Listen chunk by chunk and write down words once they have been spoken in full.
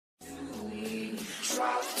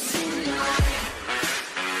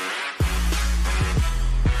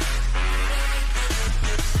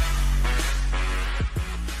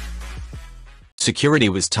Security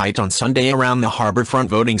was tight on Sunday around the harbourfront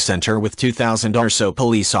voting centre, with 2,000 or so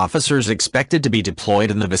police officers expected to be deployed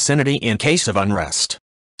in the vicinity in case of unrest.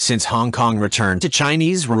 Since Hong Kong returned to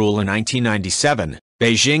Chinese rule in 1997,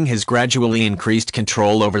 Beijing has gradually increased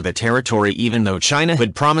control over the territory, even though China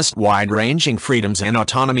had promised wide-ranging freedoms and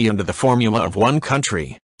autonomy under the formula of one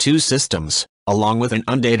country, two systems, along with an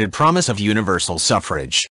undated promise of universal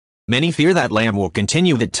suffrage. Many fear that Lam will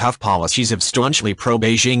continue the tough policies of staunchly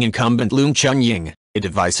pro-Beijing incumbent Leung Chun-ying, a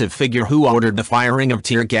divisive figure who ordered the firing of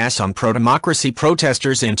tear gas on pro-democracy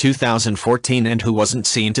protesters in 2014 and who wasn't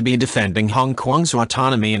seen to be defending Hong Kong's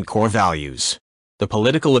autonomy and core values. The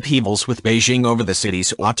political upheavals with Beijing over the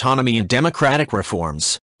city's autonomy and democratic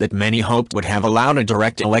reforms, that many hoped would have allowed a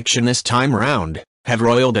direct election this time round, have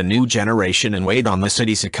roiled a new generation and weighed on the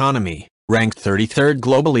city's economy, ranked 33rd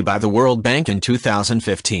globally by the World Bank in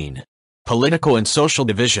 2015. Political and social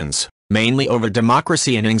divisions, mainly over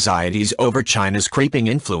democracy and anxieties over China's creeping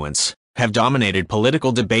influence, have dominated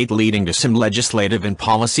political debate, leading to some legislative and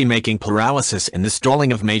policy-making paralysis and the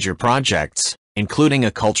stalling of major projects, including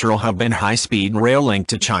a cultural hub and high-speed rail link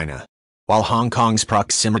to China. While Hong Kong's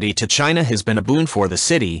proximity to China has been a boon for the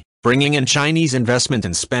city, bringing in Chinese investment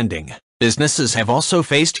and spending, businesses have also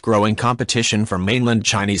faced growing competition from mainland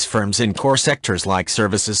Chinese firms in core sectors like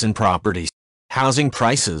services and properties. Housing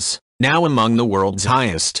prices, now among the world's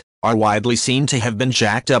highest, are widely seen to have been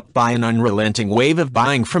jacked up by an unrelenting wave of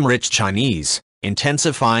buying from rich Chinese,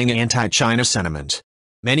 intensifying anti-China sentiment.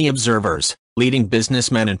 Many observers, leading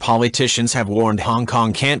businessmen and politicians have warned Hong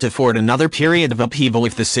Kong can't afford another period of upheaval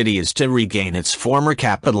if the city is to regain its former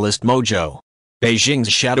capitalist mojo.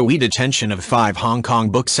 Beijing's shadowy detention of 5 Hong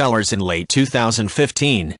Kong booksellers in late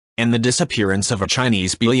 2015, and the disappearance of a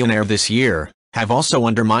Chinese billionaire this year, have also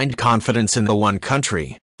undermined confidence in the one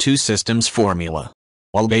country, two systems formula.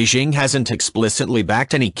 While Beijing hasn't explicitly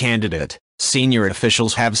backed any candidate, senior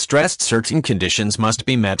officials have stressed certain conditions must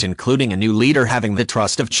be met, including a new leader having the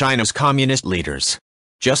trust of China's communist leaders.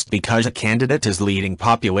 Just because a candidate is leading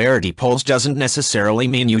popularity polls doesn't necessarily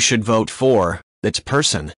mean you should vote for that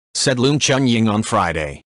person, said Leung Chun-ying on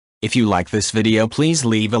Friday. If you like this video, please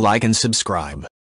leave a like and subscribe.